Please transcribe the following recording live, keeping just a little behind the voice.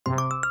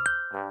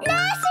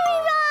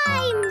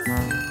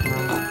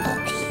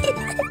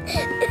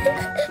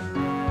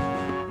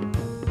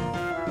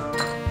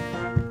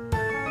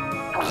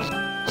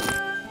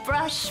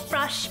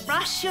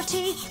Brush your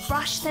teeth,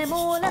 brush them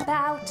all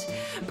about.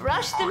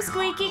 Brush them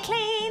squeaky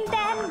clean,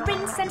 then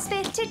rinse and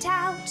spit it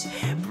out.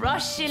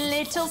 Brush in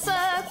little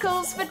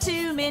circles for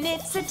 2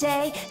 minutes a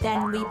day.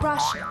 Then we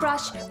brush,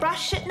 brush,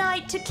 brush at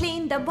night to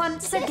clean them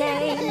once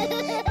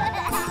again.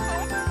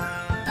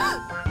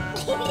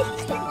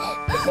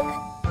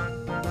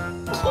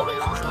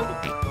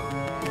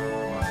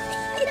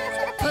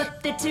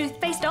 Put the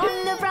toothpaste on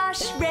the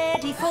brush,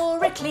 ready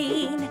for a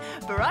clean.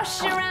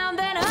 Brush around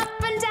and up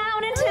and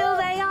down until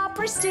they are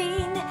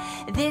pristine.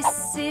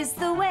 This is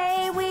the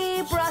way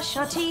we brush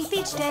our teeth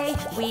each day.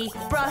 We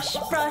brush,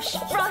 brush,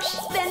 brush,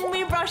 then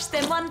we brush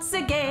them once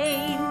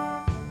again.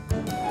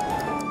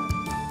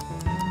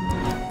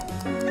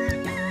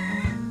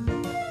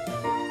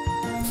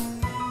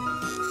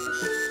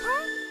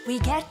 We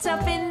get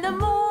up in the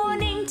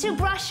morning to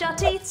brush our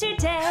teeth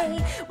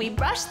today. We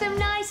brush them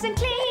nice and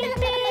clean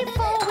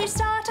before we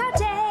start our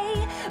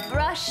day.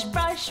 Brush,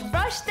 brush,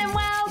 brush them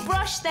well,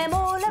 brush them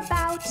all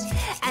about.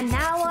 And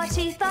now our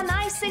teeth are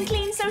nice and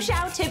clean, so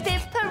shout hip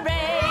hip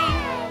hooray!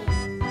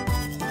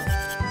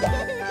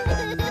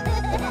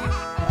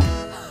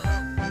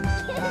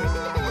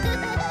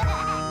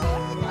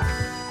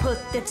 Put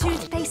the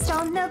toothpaste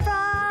on the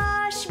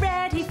brush,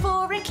 ready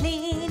for a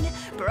clean.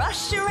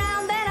 Brush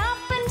around then up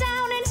and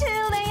down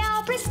until they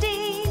are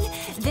pristine.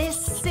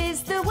 This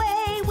is the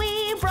way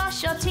we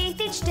brush our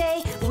teeth each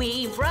day.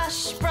 We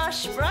brush,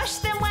 brush, brush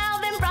them well,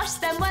 then brush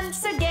them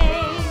once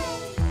again.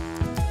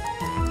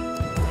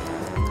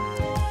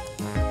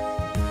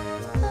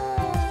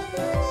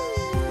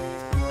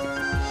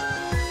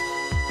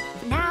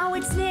 Now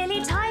it's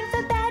nearly time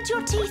for bed.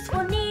 Your teeth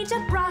will need a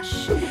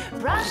brush.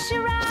 Brush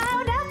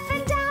around, up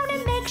and down,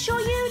 and make sure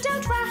you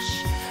don't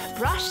rush.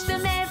 Brush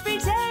them every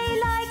day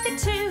like the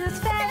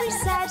tooth fairy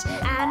said.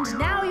 And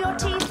now your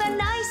teeth are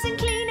nice and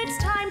clean. It's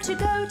time to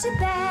go to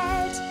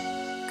bed.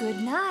 Good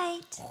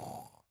night.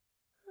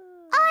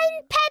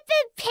 I'm Peppa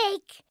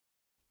Pig.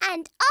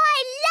 And